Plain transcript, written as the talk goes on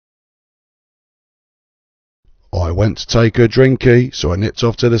I went to take a drinky, so I nipped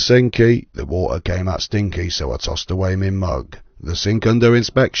off to the sinky. The water came out stinky, so I tossed away my mug. The sink under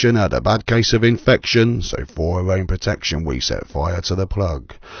inspection had a bad case of infection, so for our own protection we set fire to the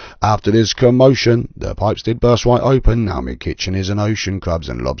plug. After this commotion, the pipes did burst right open. Now my kitchen is an ocean, crabs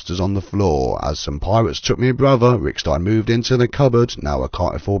and lobsters on the floor. As some pirates took me brother, Rick Stein moved into the cupboard. Now I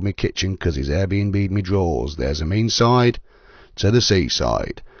can't afford me kitchen, 'cause he's Airbnb'd me drawers. There's a meanside to the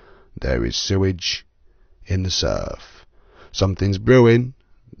seaside. There is sewage in the surf. Something's brewing,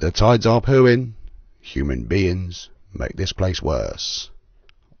 the tides are pooing. Human beings make this place worse.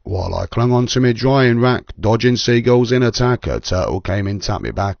 While I clung onto me drying rack, dodging seagulls in attack, a turtle came in, tapped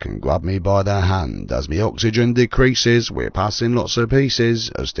me back and grabbed me by the hand. As me oxygen decreases, we're passing lots of pieces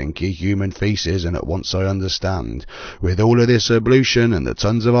of stinky human faeces, and at once I understand. With all of this ablution and the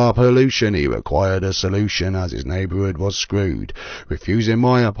tons of our pollution, he required a solution, as his neighbourhood was screwed. Refusing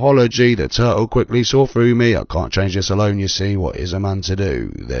my apology, the turtle quickly saw through me. I can't change this alone, you see. What is a man to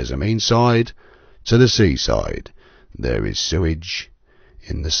do? There's a meanside to the seaside. There is sewage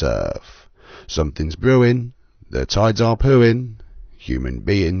in the surf. Something's brewing, the tides are pooing. Human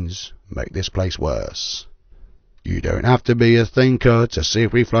beings make this place worse. You don't have to be a thinker to see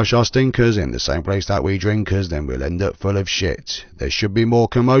if we flush our stinkers in the same place that we drinkers, then we'll end up full of shit. There should be more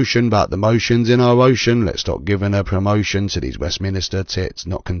commotion about the motions in our ocean. Let's stop giving a promotion to these Westminster tits.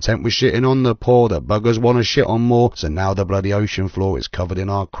 Not content with shitting on the poor, the buggers want to shit on more, so now the bloody ocean floor is covered in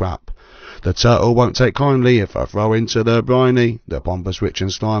our crap. The turtle won't take kindly if I throw into the briny the pompous, rich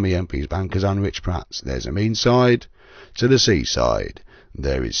and slimy MPs, bankers and rich prats. There's a meanside to the seaside.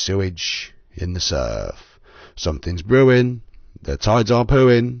 There is sewage in the surf. Something's brewing, the tides are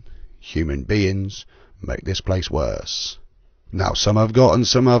pooing. Human beings make this place worse. Now some have got and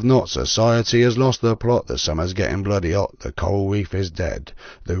some have not. Society has lost the plot. The summer's getting bloody hot. The coral reef is dead.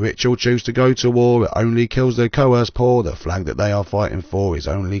 The rich will choose to go to war. It only kills the coerced poor. The flag that they are fighting for is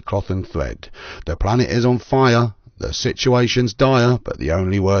only cloth and thread. The planet is on fire. The situation's dire, but the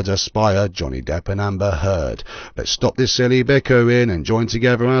only words aspire Johnny Depp and Amber Heard. Let's stop this silly bickering and join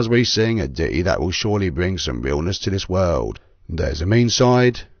together as we sing a ditty that will surely bring some realness to this world. There's a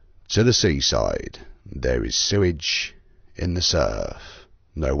meanside to the seaside. There is sewage in the surf.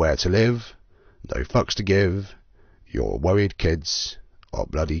 Nowhere to live, no fucks to give. Your worried kids are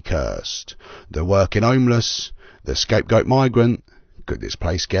bloody cursed. The working homeless, the scapegoat migrant. Could this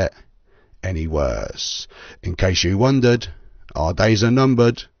place get any worse? In case you wondered, our days are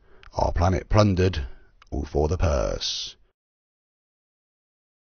numbered, our planet plundered, all for the purse.